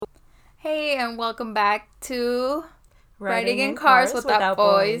Hey, and welcome back to Riding in Cars Without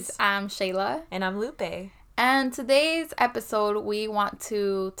Boys. I'm Shayla. And I'm Lupe. And today's episode, we want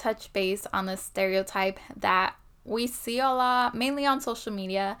to touch base on a stereotype that we see a lot, mainly on social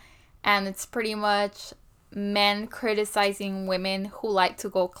media. And it's pretty much men criticizing women who like to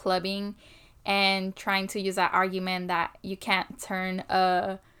go clubbing and trying to use that argument that you can't turn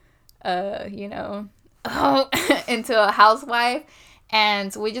into a housewife.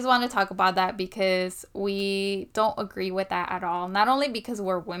 And we just want to talk about that because we don't agree with that at all. Not only because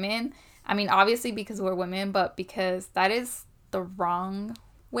we're women, I mean, obviously because we're women, but because that is the wrong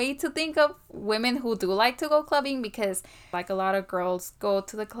way to think of women who do like to go clubbing, because like a lot of girls go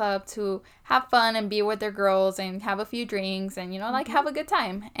to the club to have fun and be with their girls and have a few drinks and, like have a good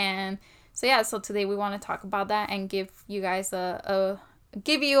time. And so today we want to talk about that and give you guys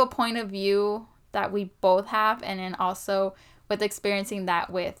give you a point of view that we both have, and then also with experiencing that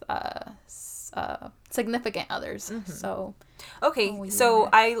with significant others. So Okay, so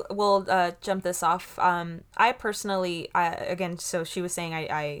I will jump this off. I personally, again, so she was saying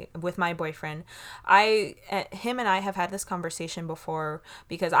I with my boyfriend, him and I have had this conversation before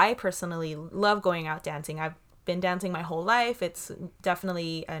because I personally love going out dancing. I've been dancing my whole life. It's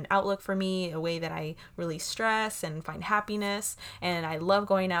definitely an outlook for me, a way that I release stress and find happiness. And I love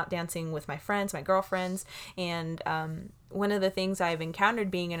going out dancing with my friends, my girlfriends. And one of the things I've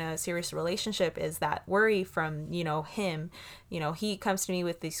encountered being in a serious relationship is that worry from, him. He comes to me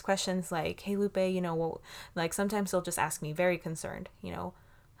with these questions like, hey, Lupe, like sometimes he'll just ask me very concerned, he'll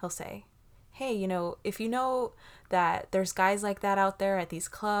say, hey, if you know that there's guys like that out there at these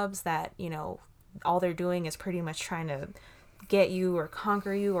clubs that, all they're doing is pretty much trying to get you or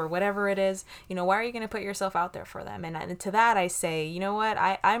conquer you or whatever it is, why are you going to put yourself out there for them? And to that I say, you know what,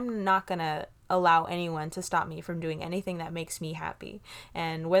 I'm not going to allow anyone to stop me from doing anything that makes me happy.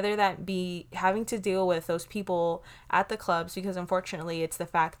 And whether that be having to deal with those people at the clubs, because unfortunately it's the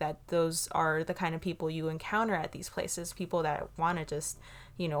fact that those are the kind of people you encounter at these places, people that want to just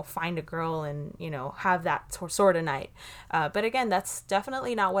find a girl and, have that sort of night. But again, that's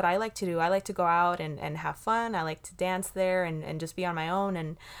definitely not what I like to do. I like to go out and have fun. I like to dance there and just be on my own.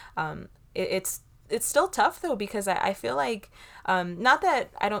 And it's still tough though, because I feel like, not that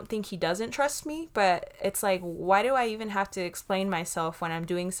I don't think he doesn't trust me, but it's like, why do I even have to explain myself when I'm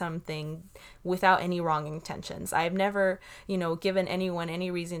doing something without any wrong intentions? I've never, given anyone any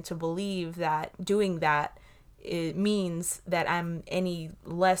reason to believe that doing that it means that I'm any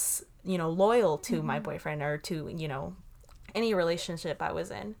less, loyal to my boyfriend or to, any relationship I was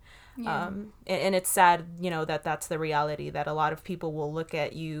in. Yeah. And it's sad, that's the reality, that a lot of people will look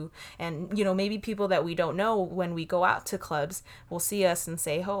at you and, maybe people that we don't know when we go out to clubs will see us and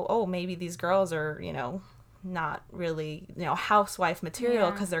say, oh, maybe these girls are, not really, housewife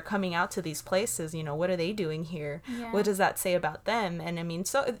material because they're coming out to these places. What are they doing here? Yeah. What does that say about them? And I mean,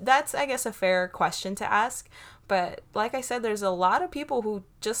 so that's, I guess, a fair question to ask. But like I said, there's a lot of people who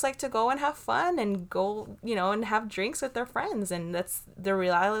just like to go and have fun and go, and have drinks with their friends. And that's the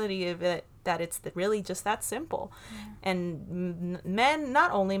reality of it, that it's really just that simple. Yeah. And men,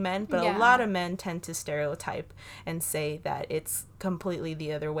 not only men, but a lot of men tend to stereotype and say that it's completely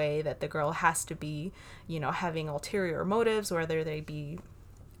the other way, that the girl has to be, having ulterior motives, whether they be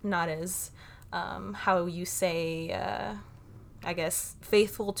not as, how you say, I guess,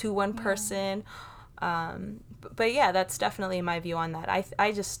 faithful to one person. But yeah, that's definitely my view on that.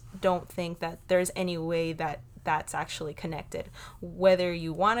 I just don't think that there's any way that that's actually connected. Whether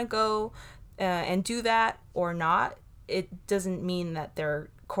you want to go and do that or not, it doesn't mean that they're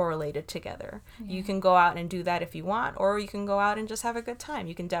correlated together. Yeah. You can go out and do that if you want, or you can go out and just have a good time.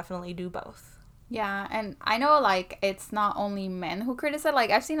 You can definitely do both. Yeah, and I know, like, it's not only men who criticize. Like,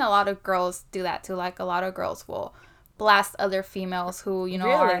 I've seen a lot of girls do that too. Like, a lot of girls will blast other females who,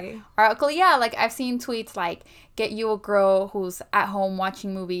 really? are yeah, like I've seen tweets like, get you a girl who's at home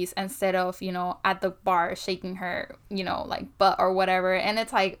watching movies instead of, at the bar shaking her, like butt or whatever. And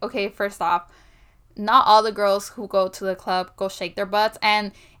it's like, okay, first off, not all the girls who go to the club go shake their butts,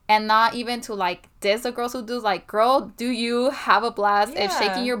 and not even to like diss the girls who do. Like, girl, do you have a blast? If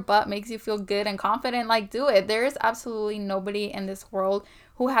shaking your butt makes you feel good and confident, like, do it. There is absolutely nobody in this world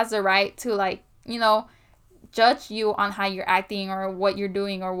who has the right to, like, judge you on how you're acting or what you're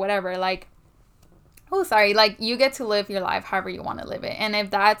doing or whatever. Like, like, you get to live your life however you want to live it. And if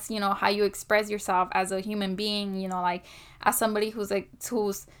that's, how you express yourself as a human being, like as somebody who's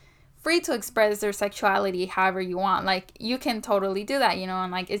free to express their sexuality however you want, like, you can totally do that,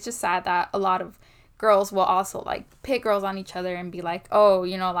 and like, it's just sad that a lot of girls will also like pick girls on each other and be like, oh,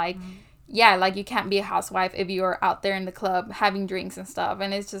 like, yeah, like you can't be a housewife if you're out there in the club having drinks and stuff.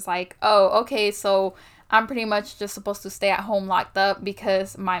 And it's just like, oh, okay, so I'm pretty much just supposed to stay at home locked up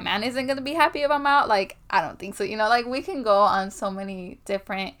because my man isn't going to be happy if I'm out. Like, I don't think so. You know, like we can go on so many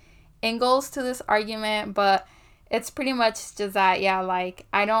different angles to this argument, but it's pretty much just that, yeah, like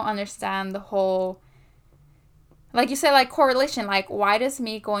I don't understand the whole, like you said, like correlation. Like, why does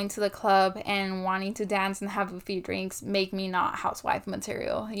me going to the club and wanting to dance and have a few drinks make me not housewife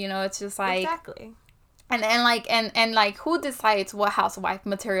material? You know, it's just like, exactly. And like and like who decides what housewife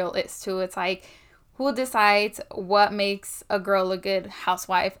material is too? It's like, who decides what makes a girl a good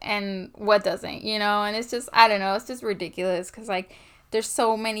housewife and what doesn't, you know? And it's just, I don't know, it's just ridiculous because like there's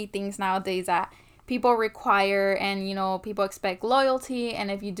so many things nowadays that people require, and you know, people expect loyalty,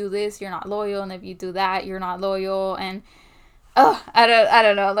 and if you do this you're not loyal, and if you do that you're not loyal, and I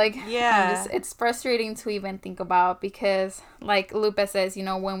don't know, like, yeah, it's frustrating to even think about because like Lupe says, you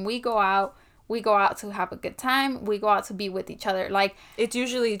know, when we go out to have a good time, we go out to be with each other. Like, it's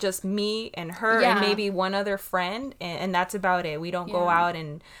usually just me and her and maybe one other friend, and that's about it. We don't go out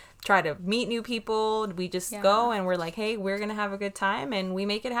and try to meet new people. We just go and we're like, hey, we're gonna have a good time, and we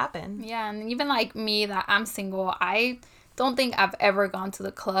make it happen. Yeah. And even like me, that I'm single, I don't think I've ever gone to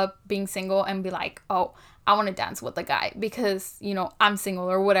the club being single and be like, oh, I want to dance with a guy because, you know, I'm single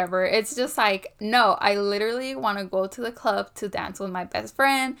or whatever. It's just like, no, I literally want to go to the club to dance with my best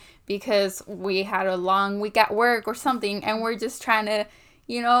friend because we had a long week at work or something, and we're just trying to,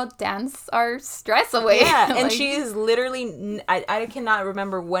 you know, dance our stress away. Yeah, like, and she is literally, I cannot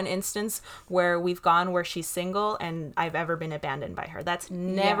remember one instance where we've gone where she's single and I've ever been abandoned by her. That's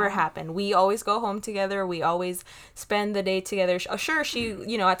never happened. We always go home together. We always spend the day together. Sure, she,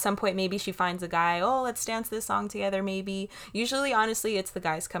 you know, at some point maybe she finds a guy, oh, let's dance this song together maybe. Usually, honestly, it's the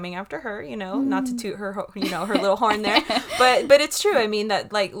guys coming after her, you know, not to toot her, you know, her little horn there. But it's true. I mean,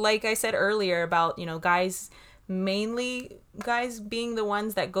 that like I said earlier about, you know, mainly guys being the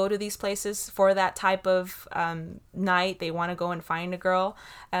ones that go to these places for that type of night. They want to go and find a girl,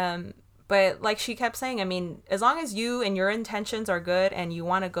 but like she kept saying, I mean, as long as you and your intentions are good and you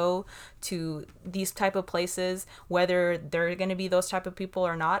want to go to these type of places, whether they're going to be those type of people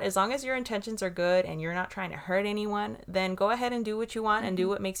or not, as long as your intentions are good and you're not trying to hurt anyone, then go ahead and do what you want and do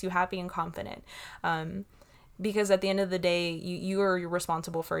what makes you happy and confident. Because at the end of the day, you are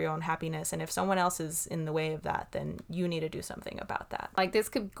responsible for your own happiness. And if someone else is in the way of that, then you need to do something about that. Like, this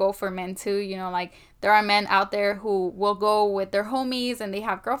could go for men too, you know, like there are men out there who will go with their homies and they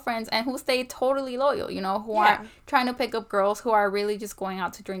have girlfriends and who stay totally loyal, you know, who aren't trying to pick up girls, who are really just going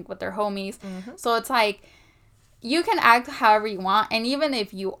out to drink with their homies. Mm-hmm. So it's like, you can act however you want. And even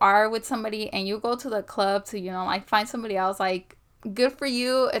if you are with somebody and you go to the club to, you know, like find somebody else, like, good for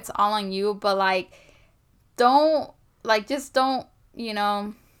you. It's all on you. But like, don't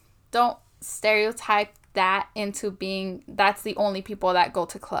stereotype that into being that's the only people that go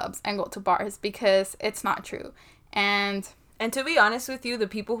to clubs and go to bars, because it's not true. And to be honest with you, the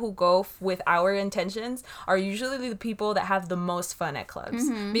people who go with our intentions are usually the people that have the most fun at clubs.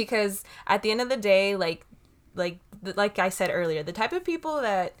 Mm-hmm. Because at the end of the day, like I said earlier, the type of people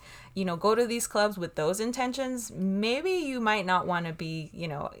that, you know, go to these clubs with those intentions, maybe you might not want to be, you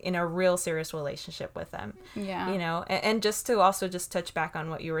know, in a real serious relationship with them. Yeah. You know, and just to also just touch back on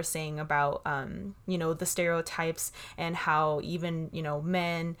what you were saying about, you know, the stereotypes and how even, you know,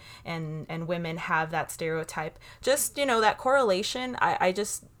 men and women have that stereotype. Just, you know, that correlation, I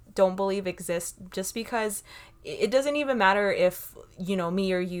just don't believe exists, just because it doesn't even matter if, you know,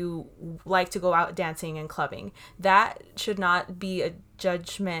 me or you like to go out dancing and clubbing. That should not be a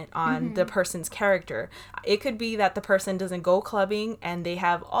judgment on the person's character. It could be that the person doesn't go clubbing and they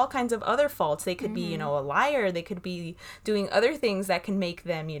have all kinds of other faults. They could be, you know, a liar. They could be doing other things that can make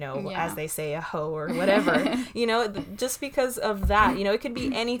them, you know, as they say, a hoe or whatever. You know, just because of that, you know, it could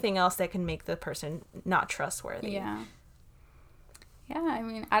be anything else that can make the person not trustworthy. Yeah. Yeah, I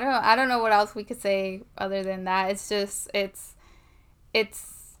mean, I don't know what else we could say other than that. It's just it's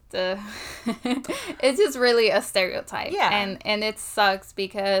just really a stereotype. Yeah. And it sucks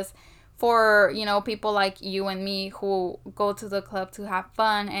because for, you know, people like you and me who go to the club to have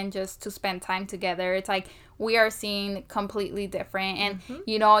fun and just to spend time together, it's like we are seeing completely different. And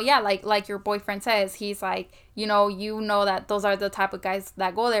you know, like your boyfriend says, he's like, you know that those are the type of guys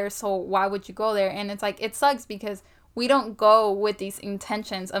that go there, so why would you go there? And it's like, it sucks because we don't go with these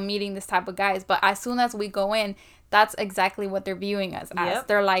intentions of meeting this type of guys, but as soon as we go in, that's exactly what they're viewing us as. Yep.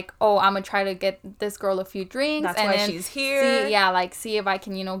 They're like, oh, I'm gonna try to get this girl a few drinks. That's why she's here. See if I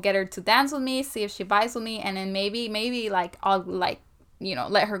can, you know, get her to dance with me, see if she vibes with me, and then maybe like I'll, like, you know,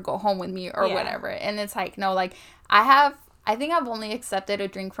 let her go home with me or whatever. And it's like, no, like I have I think I've only accepted a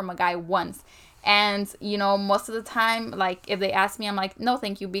drink from a guy once. And, you know, most of the time, like, if they ask me, I'm like, no,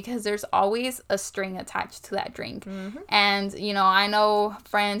 thank you, because there's always a string attached to that drink. Mm-hmm. And, you know, I know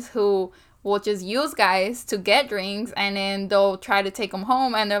friends who will just use guys to get drinks, and then they'll try to take them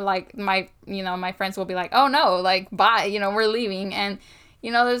home, and they're like, my friends will be like, oh, no, like, bye, you know, we're leaving. And,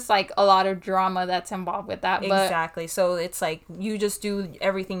 you know, there's, like, a lot of drama that's involved with that. Exactly. So it's like, you just do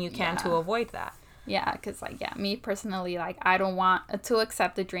everything you can to avoid that. Yeah, because, like, yeah, me personally, like, I don't want to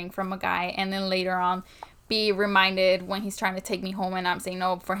accept a drink from a guy and then later on be reminded when he's trying to take me home and I'm saying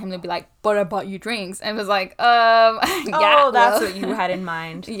no, for him to be like, but I bought you drinks. And it was like, yeah. Oh, that's what you had in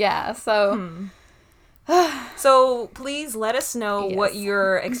mind. Yeah, so... So please let us know what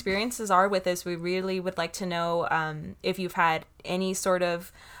your experiences are with this. We really would like to know if you've had any sort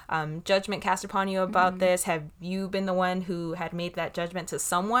of judgment cast upon you about this. Have you been the one who had made that judgment to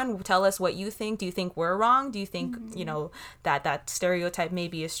someone? Tell us what you think. Do you think we're wrong? Do you think, you know, that stereotype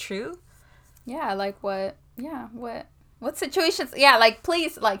maybe is true? Yeah, like what situations? Yeah, like,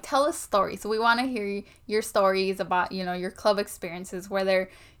 please, like, tell us stories. We want to hear your stories about, you know, your club experiences, whether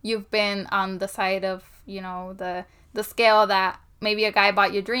you've been on the side of, you know, the scale that maybe a guy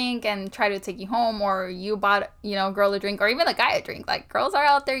bought you a drink and tried to take you home, or you bought, you know, a girl a drink, or even a guy a drink. Like, girls are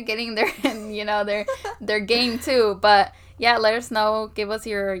out there getting their, you know, their game too. But yeah, let us know. Give us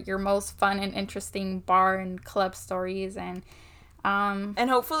your most fun and interesting bar and club stories, and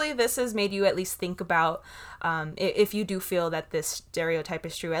hopefully this has made you at least think about, if you do feel that this stereotype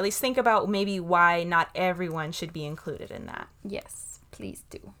is true, at least think about maybe why not everyone should be included in that. Yes, please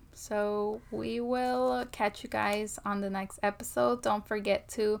do. So we will catch you guys on the next episode. Don't forget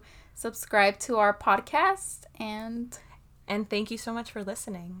to subscribe to our podcast, and thank you so much for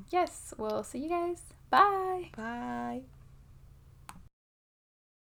listening. Yes, we'll see you guys. Bye. Bye.